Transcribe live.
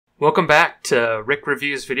Welcome back to Rick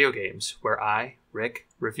Reviews Video Games, where I, Rick,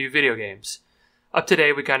 review video games. Up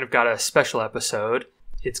today, we kind of got a special episode.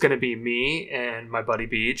 It's going to be me and my buddy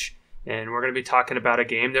Beej, and we're going to be talking about a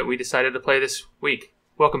game that we decided to play this week.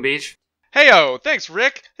 Welcome, Beej. Heyo, thanks,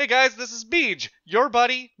 Rick. Hey guys, this is Beej. Your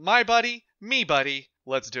buddy, my buddy, me buddy.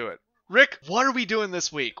 Let's do it. Rick, what are we doing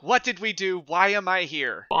this week? What did we do? Why am I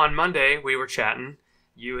here? On Monday, we were chatting.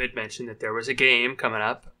 You had mentioned that there was a game coming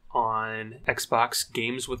up on Xbox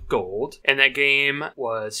Games with Gold, and that game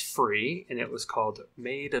was free, and it was called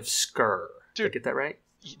Maid of Sker. Did I get that right?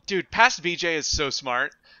 Dude, past BJ is so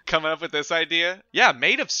smart coming up with this idea. Yeah,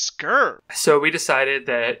 Maid of Sker. So we decided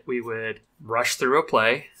that we would rush through a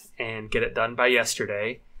play and get it done by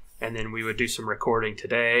yesterday, and then we would do some recording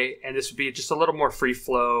today, and this would be just a little more free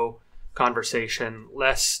flow conversation,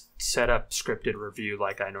 less set up scripted review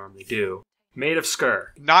like I normally do. Maid of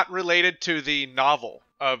Sker. Not related to the novel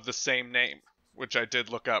of the same name, which I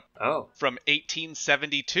did look up. Oh. From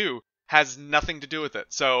 1872. Has nothing to do with it.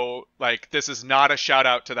 So, this is not a shout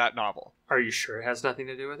out to that novel. Are you sure it has nothing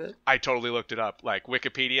to do with it? I totally looked it up.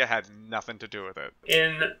 Wikipedia had nothing to do with it.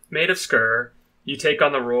 In Maid of Sker, you take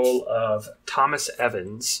on the role of Thomas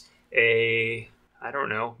Evans, I don't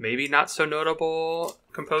know, maybe not so notable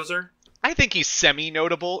composer? I think he's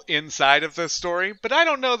semi-notable inside of the story, but I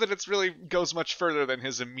don't know that it's really goes much further than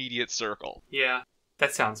his immediate circle. Yeah,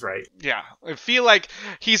 that sounds right. Yeah, I feel like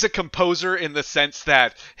he's a composer in the sense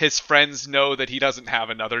that his friends know that he doesn't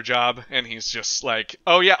have another job, and he's just like,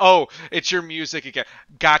 it's your music again.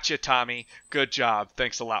 Gotcha, Tommy. Good job.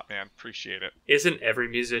 Thanks a lot, man. Appreciate it. Isn't every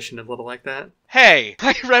musician a little like that? Hey,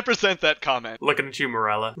 I represent that comment. Looking at you,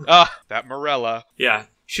 Morella. That Morella. Yeah.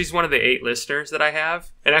 She's one of the 8 listeners that I have.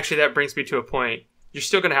 And actually that brings me to a point. You're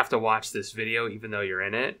still going to have to watch this video even though you're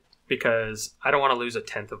in it, because I don't want to lose a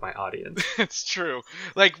 10th of my audience. It's true.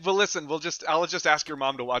 But listen, I'll just ask your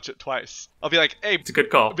mom to watch it twice. I'll be like, hey... It's a good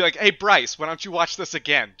call. I'll be like, hey, Bryce, why don't you watch this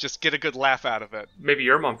again? Just get a good laugh out of it. Maybe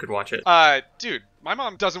your mom could watch it. Dude, my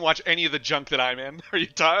mom doesn't watch any of the junk that I'm in.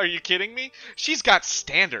 Are you kidding me? She's got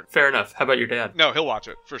standards. Fair enough. How about your dad? No, he'll watch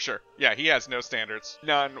it, for sure. Yeah, he has no standards.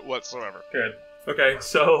 None whatsoever. Good. Okay,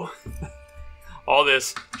 so all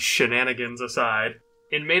this shenanigans aside,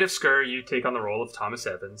 in Maid of Sker, you take on the role of Thomas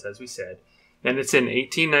Evans, as we said, and it's in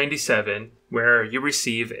 1897, where you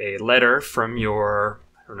receive a letter from your,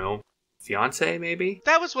 fiance, maybe?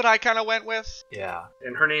 That was what I kind of went with. Yeah,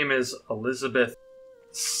 and her name is Elizabeth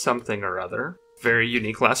something or other. Very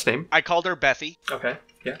unique last name. I called her Bethy. Okay,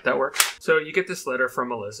 yeah, that works. So you get this letter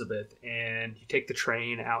from Elizabeth, and you take the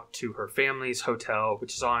train out to her family's hotel,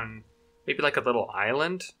 which is on maybe a little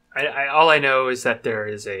island. All I know is that there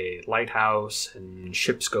is a lighthouse and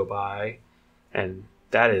ships go by, and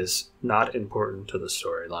that is not important to the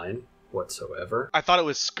storyline whatsoever. I thought it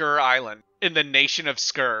was Sker Island, in the nation of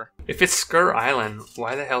Sker. If it's Sker Island,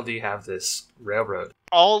 why the hell do you have this railroad?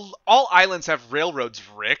 All islands have railroads,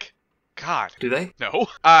 Rick. God. Do they? No.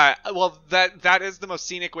 Well, that is the most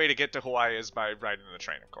scenic way to get to Hawaii is by riding the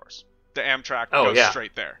train, of course. The Amtrak goes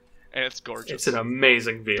straight there. And it's gorgeous. It's an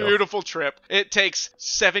amazing view. Beautiful trip. It takes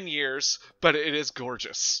 7 years, but it is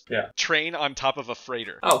gorgeous. Yeah. Train on top of a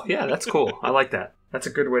freighter. Oh, yeah, that's cool. I like that. That's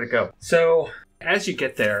a good way to go. So, as you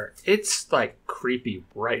get there, it's creepy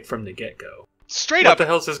right from the get-go. Straight up. What the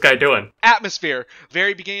hell's this guy doing? Atmosphere.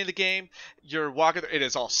 Very beginning of the game, you're walking, it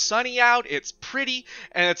is all sunny out, it's pretty,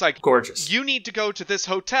 and it's gorgeous. You need to go to this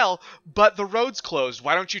hotel, but the road's closed.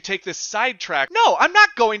 Why don't you take this sidetrack? No, I'm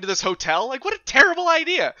not going to this hotel. What a terrible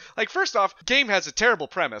idea. First off, game has a terrible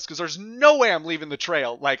premise, because there's no way I'm leaving the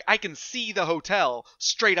trail. I can see the hotel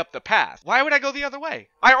straight up the path. Why would I go the other way?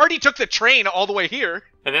 I already took the train all the way here.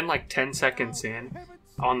 And then 10 seconds in,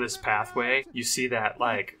 on this pathway, you see that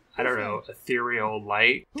ethereal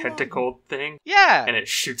light tentacle thing. Yeah. And it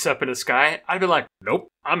shoots up in the sky. I'd be like,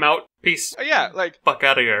 nope, I'm out. Peace. Yeah, fuck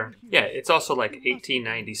out of here. Yeah, it's also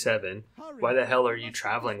 1897. Why the hell are you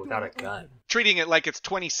traveling without a gun? Treating it like it's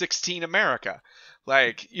 2016 America.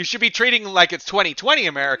 You should be treating it like it's 2020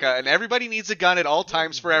 America, and everybody needs a gun at all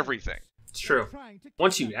times for everything. It's true.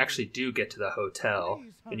 Once you actually do get to the hotel,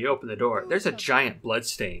 and you open the door, there's a giant blood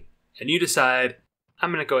stain. And you decide,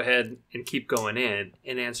 I'm going to go ahead and keep going in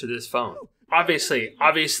and answer this phone. Obviously,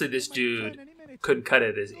 this dude couldn't cut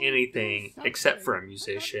it as anything except for a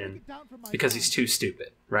musician because he's too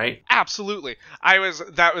stupid, right? Absolutely.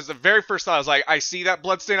 That was the very first thought. I was like, I see that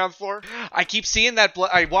blood stain on the floor. I keep seeing that blood.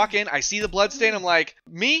 I walk in, I see the blood stain. I'm like,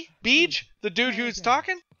 me? Beej? The dude who's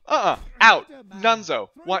talking? Out. Nunzo.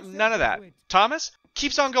 Want none of that. Thomas?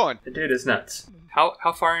 Keeps on going. The dude is nuts.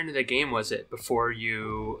 How far into the game was it before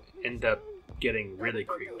you end up getting really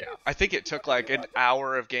creeped out. I think it took like an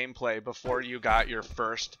hour of gameplay before you got your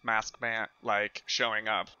first masked man like showing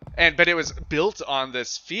up. But it was built on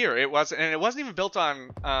this fear. It wasn't even built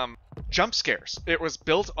on jump scares. It was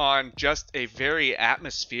built on just a very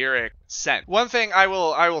atmospheric sense. One thing I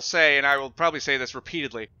will say, and I will probably say this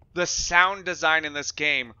repeatedly, the sound design in this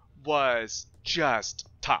game was just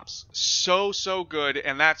tops. So good,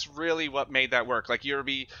 and that's really what made that work. Like you'd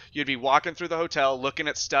be walking through the hotel, looking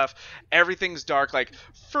at stuff, everything's dark. Like,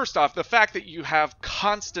 first off, the fact that you have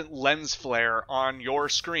constant lens flare on your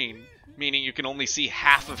screen, meaning you can only see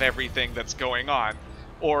half of everything that's going on,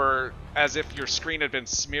 or as if your screen had been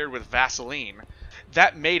smeared with Vaseline.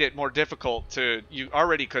 That made it more difficult you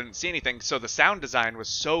already couldn't see anything, so the sound design was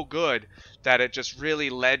so good that it just really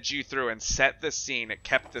led you through and set the scene. It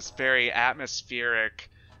kept this very atmospheric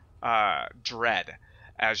dread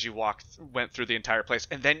as you went through the entire place.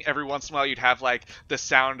 And then every once in a while you'd have like the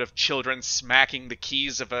sound of children smacking the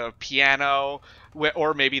keys of a piano,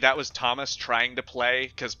 or maybe that was Thomas trying to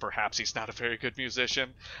play, because perhaps he's not a very good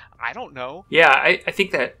musician. I don't know. Yeah, I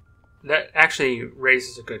think that actually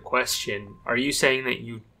raises a good question. Are you saying that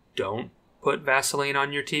you don't put Vaseline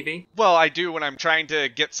on your TV? Well, I do when I'm trying to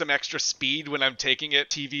get some extra speed when I'm taking it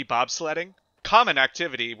TV bobsledding. Common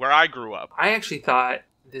activity where I grew up. I actually thought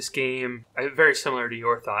this game, very similar to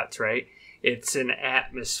your thoughts, right? It's an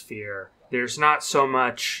atmosphere. There's not so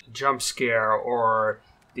much jump scare or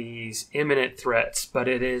these imminent threats, but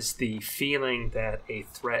it is the feeling that a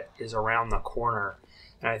threat is around the corner.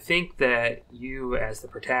 And I think that you, as the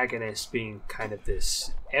protagonist, being kind of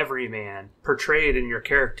this everyman, portrayed in your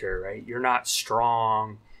character, right? You're not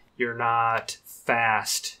strong, you're not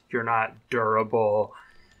fast, you're not durable.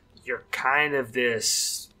 You're kind of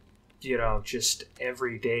this, just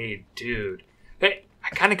everyday dude. Hey, I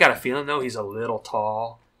kind of got a feeling, though, he's a little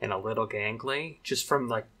tall and a little gangly, just from,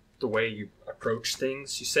 like, the way you approach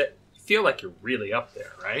things. You feel like you're really up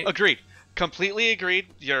there, right? Agreed. Completely agreed.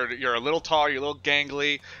 You're a little tall, you're a little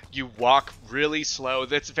gangly, you walk really slow.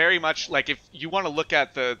 That's very much like, if you want to look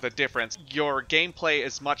at the difference, your gameplay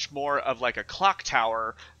is much more of like a clock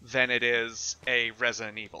tower than it is a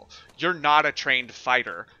Resident Evil. You're not a trained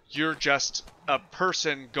fighter. You're just a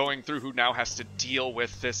person going through who now has to deal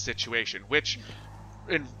with this situation, which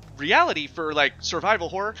in reality, for like survival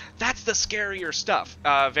horror, that's the scarier stuff.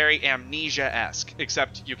 Very Amnesia-esque,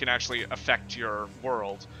 except you can actually affect your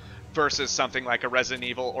world, versus something like a Resident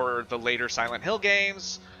Evil or the later Silent Hill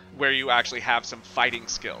games, where you actually have some fighting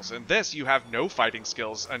skills. In this, you have no fighting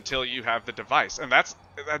skills until you have the device. And that's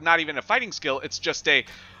not even a fighting skill, it's just a,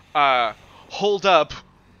 hold up,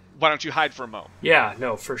 why don't you hide for a moment? Yeah,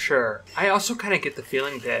 no, for sure. I also kind of get the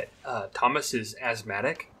feeling that Thomas is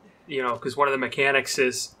asthmatic, because one of the mechanics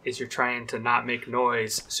is you're trying to not make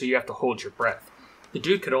noise, so you have to hold your breath. The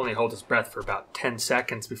dude could only hold his breath for about 10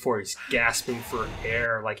 seconds before he's gasping for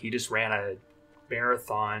air, like he just ran a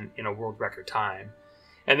marathon in a world record time.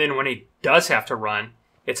 And then when he does have to run,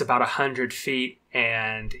 it's about 100 feet,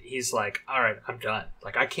 and he's like, all right, I'm done.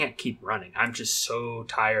 Like, I can't keep running. I'm just so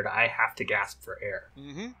tired. I have to gasp for air.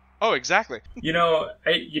 Mm-hmm. Oh, exactly.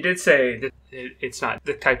 You did say that it's not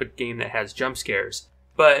the type of game that has jump scares,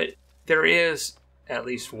 but there is at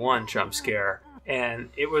least one jump scare, and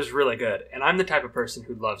it was really good. And I'm the type of person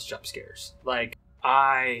who loves jump scares. Like,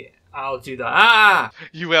 I'll do the ah.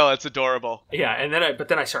 You will. It's adorable. Yeah, and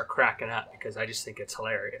then I start cracking up because I just think it's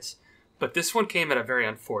hilarious. But this one came at a very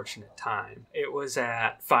unfortunate time. It was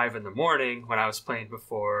at 5 a.m. when I was playing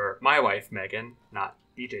before my wife Megan, not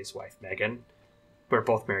BJ's wife Megan. We're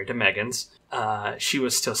both married to Megans. She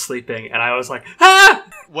was still sleeping, and I was like, ah!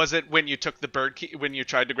 Was it when you took the bird key? When you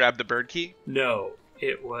tried to grab the bird key? No,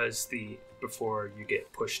 it was before you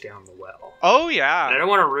get pushed down the well. Oh, yeah. And I don't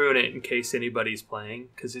want to ruin it in case anybody's playing,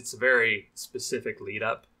 because it's a very specific lead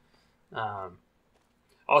up.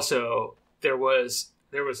 Also, there was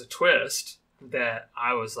a twist that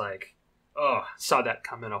I was like, oh, saw that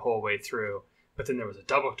coming a whole way through. But then there was a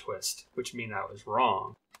double twist, which meant I was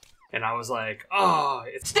wrong. And I was like, oh,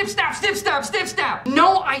 it's... Snip, snap, snip, snap, snip, snap.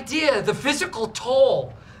 No idea the physical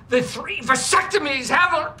toll the 3 vasectomies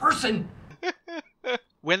have on a person.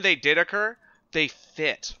 When they did occur, they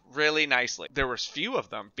fit really nicely. There was few of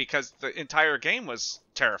them because the entire game was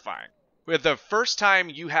terrifying. With the first time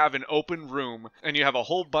you have an open room and you have a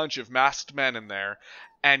whole bunch of masked men in there,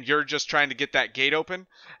 and you're just trying to get that gate open,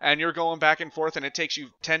 and you're going back and forth, and it takes you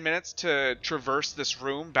 10 minutes to traverse this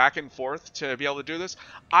room back and forth to be able to do this.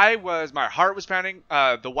 My heart was pounding.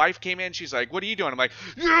 The wife came in, she's like, what are you doing? I'm like,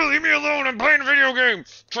 yeah, leave me alone, I'm playing a video game,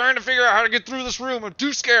 trying to figure out how to get through this room, I'm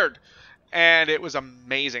too scared. and it was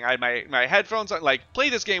amazing. I had my headphones on. Like, play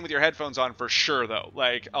this game with your headphones on for sure, though.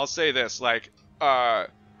 Like, I'll say this, like,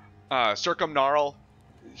 circumnaural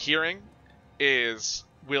hearing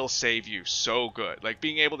will save you so good. Like,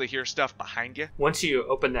 being able to hear stuff behind you. Once you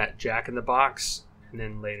open that Jack in the Box, and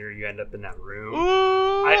then later you end up in that room.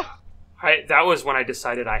 Ooh! That was when I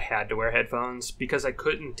decided I had to wear headphones because I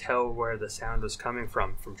couldn't tell where the sound was coming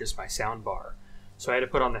from just my sound bar. So I had to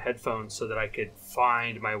put on the headphones so that I could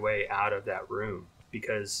find my way out of that room,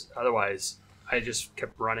 because otherwise I just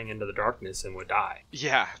kept running into the darkness and would die.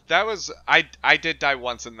 Yeah, that was... I did die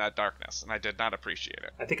once in that darkness, and I did not appreciate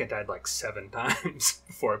it. I think I died like 7 times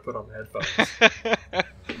before I put on the headphones.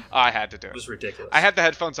 I had to do it. It was ridiculous. I had the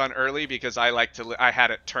headphones on early because I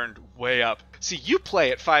had it turned way up. See, you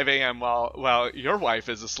play at 5 a.m. while your wife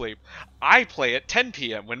is asleep. I play at 10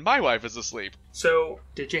 p.m. when my wife is asleep. So,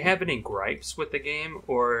 did you have any gripes with the game,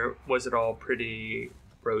 or was it all pretty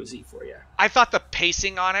rosy for you? I thought the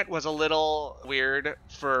pacing on it was a little weird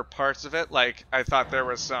for parts of it. Like, I thought there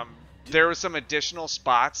was some additional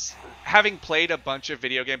spots. Having played a bunch of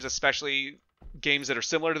video games, especially games that are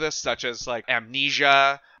similar to this, such as like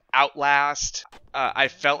Amnesia, Outlast, I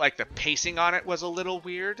felt like the pacing on it was a little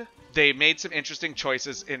weird. They made some interesting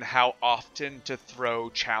choices in how often to throw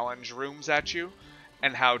challenge rooms at you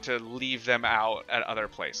and how to leave them out at other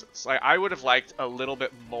places. Like, I would have liked a little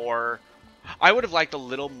more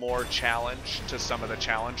challenge to some of the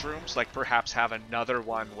challenge rooms. Like, perhaps have another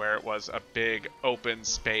one where it was a big open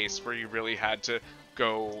space where you really had to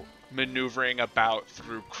go maneuvering about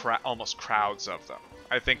through almost crowds of them.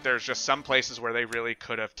 I think there's just some places where they really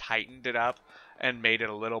could have tightened it up and made it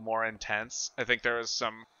a little more intense. I think there was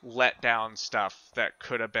some letdown stuff that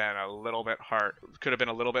could have been a little bit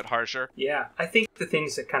harsher. Yeah, I think the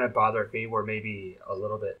things that kind of bothered me were maybe a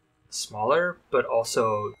little bit smaller, but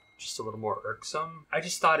also just a little more irksome. I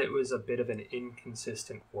just thought it was a bit of an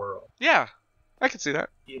inconsistent world. Yeah, I can see that.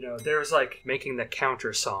 You know, there was like making the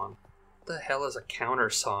counter song. What the hell is a counter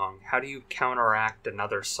song? How do you counteract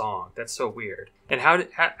another song? That's so weird. And how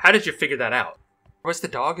did you figure that out? Was the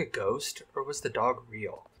dog a ghost, or was the dog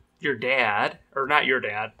real? Your dad, or not your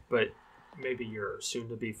dad, but maybe your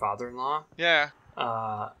soon-to-be father-in-law? Yeah.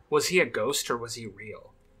 Was he a ghost, or was he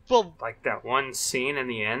real? Well, like that one scene in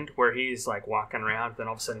the end where he's like walking around, then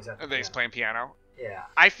all of a sudden he's at the piano. He's playing piano. Yeah.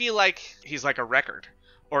 I feel like he's like a record,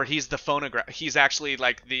 or he's the phonograph. He's actually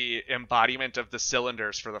like the embodiment of the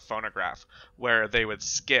cylinders for the phonograph, where they would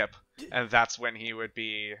skip, and that's when he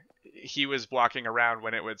was walking around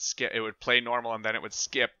when it would skip. It would play normal, and then it would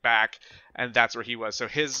skip back, and that's where he was. So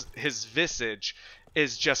his visage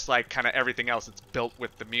is just like kind of everything else. It's built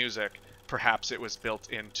with the music. Perhaps it was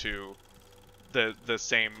built into the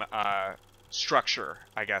same structure,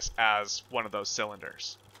 I guess, as one of those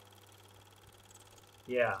cylinders.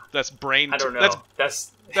 Yeah. That's brain. I don't know.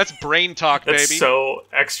 That's brain talk, that's baby. So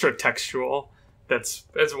extra textual. That's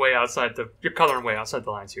way outside you're coloring way outside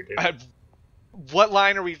the lines here, dude. What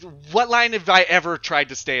line have I ever tried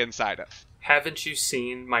to stay inside of? Haven't you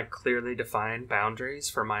seen my clearly defined boundaries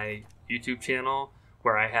for my YouTube channel,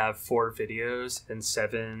 where I have 4 videos and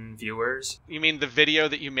 7 viewers? You mean the video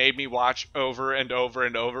that you made me watch over and over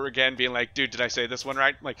and over again, being like, dude, did I say this one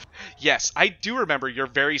right? I'm like, yes, I do remember your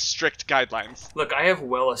very strict guidelines. Look, I have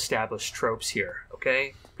well-established tropes here,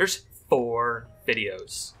 okay? There's 4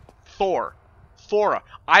 videos. 4.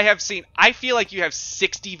 I feel like you have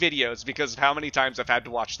 60 videos because of how many times I've had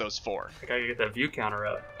to watch those 4. I gotta get that view counter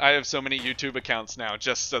up. I have so many YouTube accounts now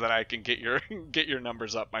just so that I can get your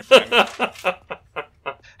numbers up, my friend.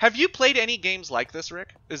 Have you played any games like this,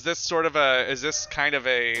 Rick? Is this kind of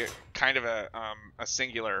a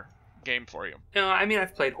singular game for you? No, I mean,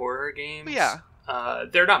 I've played horror games. Yeah.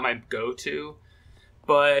 They're not my go-to,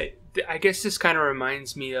 but I guess this kind of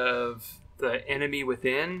reminds me of The Enemy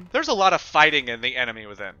Within. There's a lot of fighting in The Enemy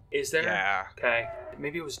Within. Is there? Yeah. Okay.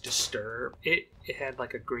 Maybe it was Disturbed. It had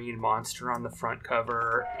like a green monster on the front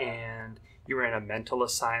cover, and you were in a mental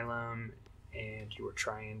asylum, and you were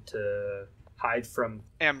trying to hide from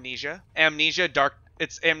Amnesia.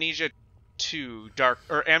 It's Amnesia 2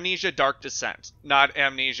 Amnesia Dark Descent, not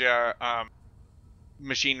Amnesia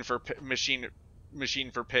Machine for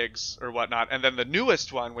Pigs or whatnot. And then the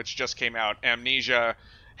newest one, which just came out, Amnesia.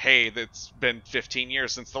 Hey, that's been 15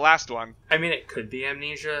 years since the last one. I mean, it could be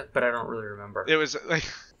Amnesia, but I don't really remember. It was like...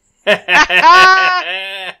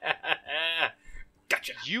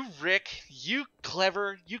 Gotcha. You, Rick, you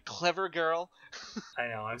clever girl. I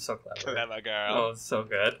know, I'm so clever. Clever girl. Oh, it's so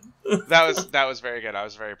good. That was very good. I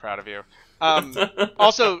was very proud of you.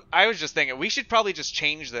 Also, I was just thinking, we should probably just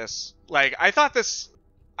change this. Like, I thought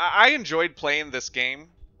I enjoyed playing this game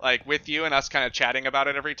like with you and us kind of chatting about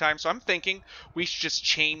it every time. So I'm thinking we should just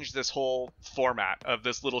change this whole format of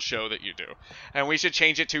this little show that you do. And we should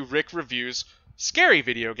change it to Rick Reviews Scary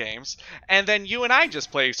Video Games. And then you and I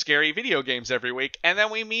just play scary video games every week. And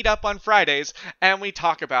then we meet up on Fridays and we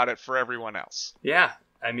talk about it for everyone else. Yeah.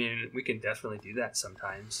 I mean, we can definitely do that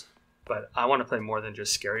sometimes. But I want to play more than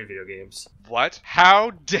just scary video games. What?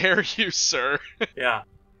 How dare you, sir? Yeah.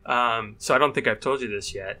 So I don't think I've told you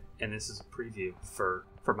this yet. And this is a preview for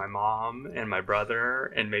my mom and my brother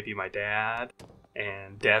and maybe my dad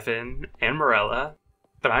and Devin and Morella.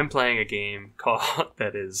 But I'm playing a game called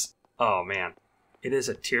that is, oh man, it is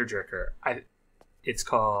a tearjerker. It's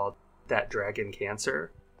called That Dragon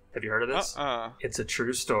Cancer. Have you heard of this? It's a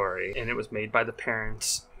true story, and it was made by the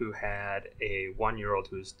parents who had a 1-year-old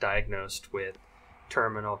who's diagnosed with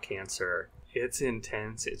terminal cancer. It's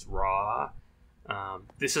intense. It's raw.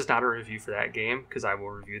 This is not a review for that game, because I will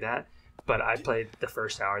review that. But I played the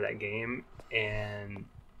first hour of that game, and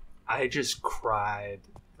I just cried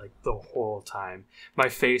like the whole time. My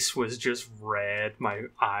face was just red. My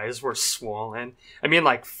eyes were swollen. I mean,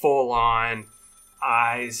 like full on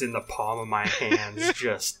eyes in the palm of my hands,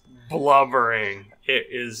 just blubbering.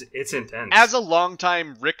 It's intense. As a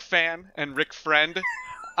longtime Rick fan and Rick friend,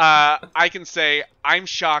 I can say I'm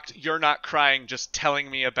shocked you're not crying just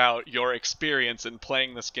telling me about your experience in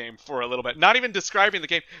playing this game for a little bit. Not even describing the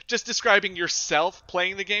game, just describing yourself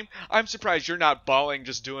playing the game. I'm surprised you're not bawling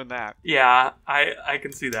just doing that. Yeah, I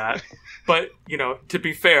can see that. But, you know, to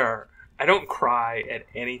be fair, I don't cry at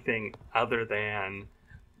anything other than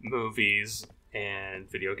movies and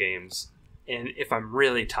video games. And if I'm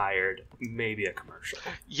really tired, maybe a commercial.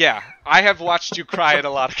 Yeah, I have watched you cry at a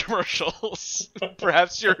lot of commercials.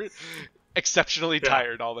 Perhaps you're exceptionally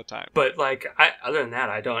tired all the time. But like, other than that,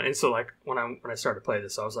 I don't. And so like when I started to play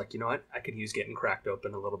this, I was like, you know what? I could use getting cracked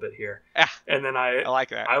open a little bit here. Yeah, and then I like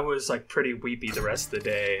that. I was like pretty weepy the rest of the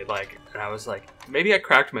day. Like, and I was like, maybe I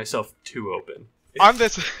cracked myself too open. On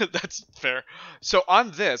this, that's fair. So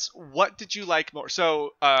on this, what did you like more?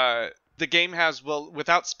 So, the game has, well,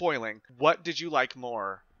 without spoiling, what did you like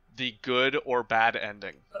more? The good or bad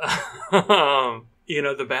ending? You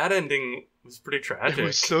know, the bad ending was pretty tragic. It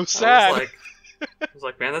was so sad. I was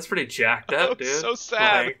like, man, that's pretty jacked up, dude. So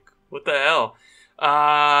sad. Like, what the hell?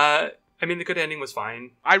 I mean, the good ending was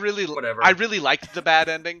fine. I really liked the bad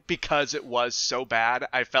ending because it was so bad.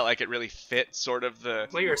 I felt like it really fit sort of the...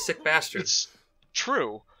 Well, you're a sick bastard. It's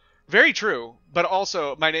true. Very true, but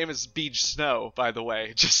also, my name is Beej Snow, by the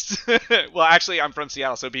way. Just, well, actually, I'm from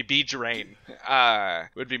Seattle, so it'd be Beej Rain,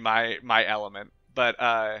 would be my element. But,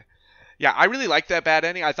 yeah, I really liked that bad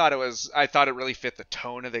ending. I thought it really fit the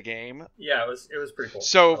tone of the game. Yeah, it was pretty cool.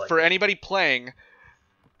 So, for anybody playing,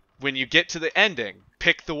 when you get to the ending,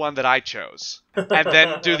 pick the one that I chose, and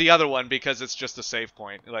then do the other one, because it's just a save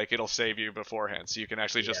point. Like, it'll save you beforehand, so you can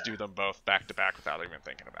actually just do them both back to back without even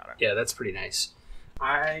thinking about it. Yeah, that's pretty nice.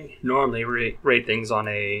 I normally rate things on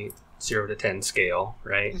a 0 to 10 scale,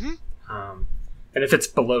 right? Mm-hmm. And if it's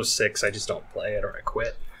below 6, I just don't play it or I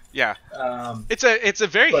quit. Yeah. It's a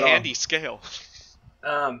very handy scale.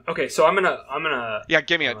 Okay, so I'm gonna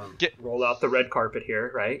give me roll out the red carpet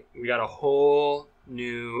here, right? We got a whole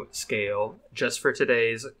new scale just for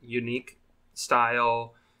today's unique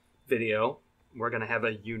style video. We're gonna have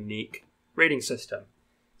a unique rating system.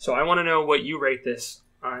 So I want to know what you rate this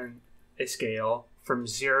on a scale from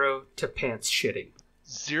 0 to pants shitting.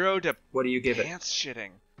 0 to what do you give pants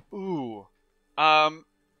shitting? Ooh.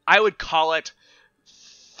 I would call it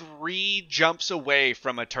 3 jumps away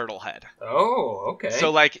from a turtle head. Oh, okay.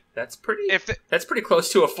 So like that's pretty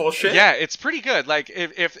close to a full shit. Yeah, it's pretty good. Like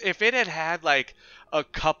if it had like a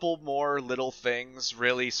couple more little things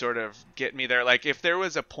really sort of get me there. Like if there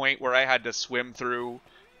was a point where I had to swim through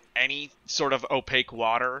any sort of opaque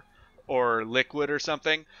water or liquid or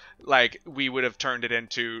something, like we would have turned it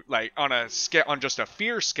into like on just a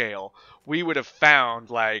fear scale, we would have found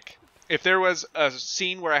like if there was a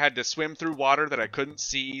scene where I had to swim through water that I couldn't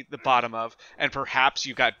see the bottom of, and perhaps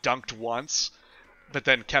you got dunked once, but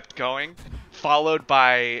then kept going, followed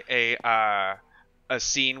by a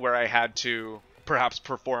scene where I had to perhaps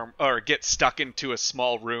perform or get stuck into a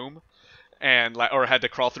small room, and or had to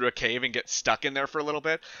crawl through a cave and get stuck in there for a little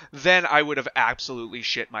bit, then I would have absolutely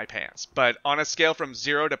shit my pants. But on a scale from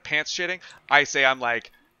 0 to pants shitting, I say I'm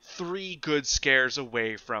like 3 good scares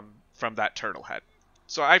away from that turtle head.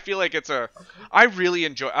 So I feel like I really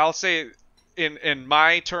enjoy. I'll say in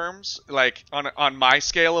my terms, like on my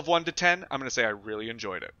scale of 1 to 10, I'm gonna say I really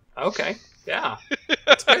enjoyed it. Okay, yeah,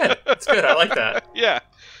 that's good. That's good. I like that. Yeah,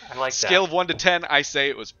 I like that. Scale of 1 to 10, I say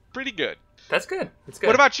it was pretty good. That's good. That's good.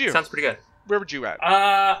 What about you? Sounds pretty good. Where would you at?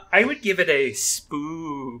 I would give it a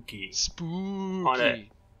spooky. Spooky. On it.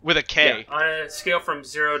 With a K. Yeah, on a scale from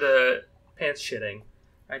 0 to pants shitting,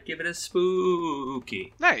 I'd give it a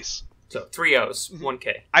spooky. Nice. So 3 O's, 1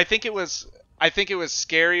 K. I think it was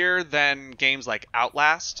scarier than games like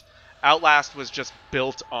Outlast. Outlast was just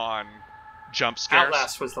built on jump scares.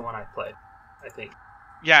 Outlast was the one I played, I think.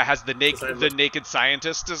 Yeah, it has the naked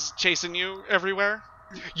scientist is chasing you everywhere.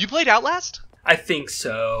 You played Outlast? I think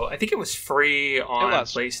so. I think it was free on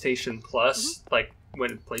PlayStation Plus, like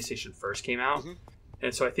when PlayStation first came out.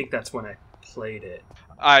 And so I think that's when I played it.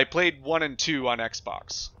 I played 1 and 2 on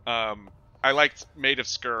Xbox. I liked Maid of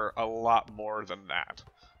Sker a lot more than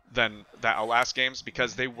the Outlast games,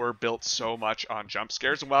 because they were built so much on jump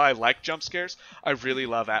scares. And while I like jump scares, I really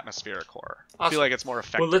love atmospheric horror. Awesome. I feel like it's more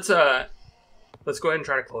effective. Well, let's go ahead and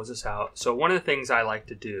try to close this out. So one of the things I like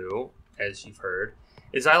to do, as you've heard,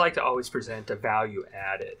 is I like to always present a value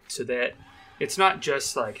added, so that it's not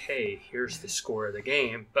just like, hey, here's the score of the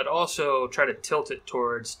game, but also try to tilt it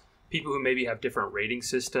towards people who maybe have different rating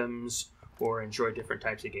systems or enjoy different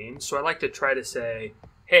types of games. So I like to try to say,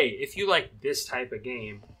 hey, if you like this type of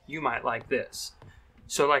game, you might like this.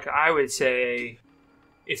 So like I would say,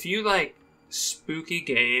 if you like spooky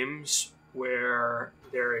games where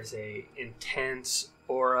there is a intense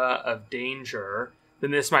aura of danger,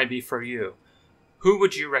 then this might be for you. Who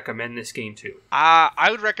would you recommend this game to? I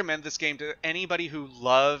would recommend this game to anybody who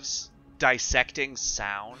loves dissecting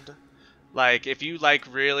sound. Like, if you like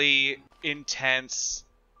really intense,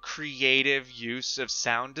 creative use of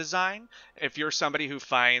sound design, if you're somebody who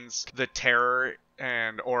finds the terror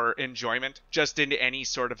or enjoyment just into any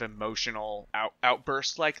sort of emotional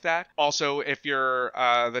outburst like that. Also, if you're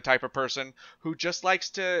the type of person who just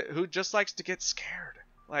likes to get scared,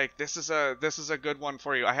 like, this is a good one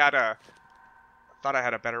for you. I thought I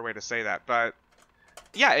had a better way to say that, but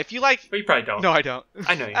yeah, if you like... Well, you probably don't. No, I don't.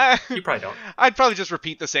 I know you. You probably don't. I'd probably just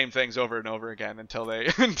repeat the same things over and over again until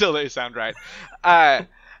they sound right.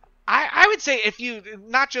 I would say, if you,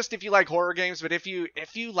 not just if you like horror games, but if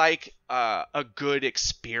you like a good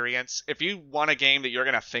experience, if you want a game that you're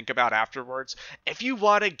going to think about afterwards, if you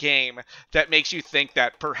want a game that makes you think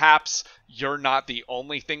that perhaps you're not the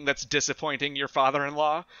only thing that's disappointing your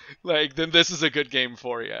father-in-law, like, then this is a good game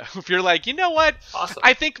for you. If you're like, you know what? Awesome.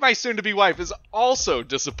 I think my soon-to-be wife is also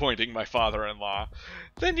disappointing my father-in-law,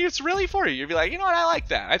 then it's really for you. You'd be like, you know what? I like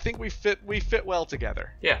that. I think we fit well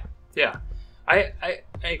together. Yeah. I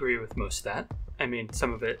agree with most of that. I mean,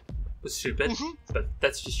 some of it was stupid, but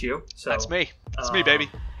that's just you. So that's me. That's me, baby.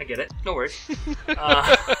 I get it. No worries.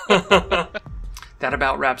 That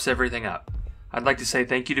about wraps everything up. I'd like to say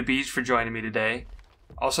thank you to Beej for joining me today.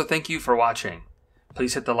 Also, thank you for watching.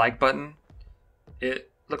 Please hit the like button. It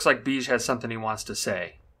looks like Beej has something he wants to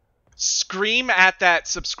say. Scream at that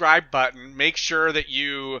subscribe button. Make sure that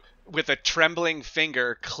you, with a trembling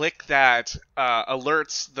finger, click that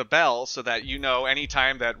alerts the bell, so that you know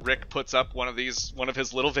anytime that Rick puts up one of his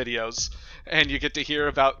little videos, and you get to hear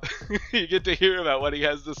about what he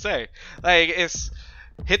has to say. Like,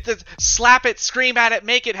 slap it, scream at it,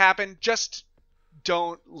 make it happen. Just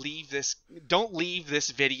don't leave this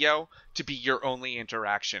video to be your only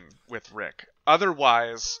interaction with Rick.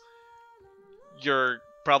 Otherwise, you're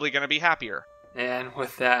probably going to be happier. And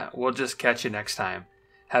with that, we'll just catch you next time.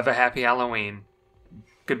 Have a happy Halloween.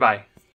 Goodbye.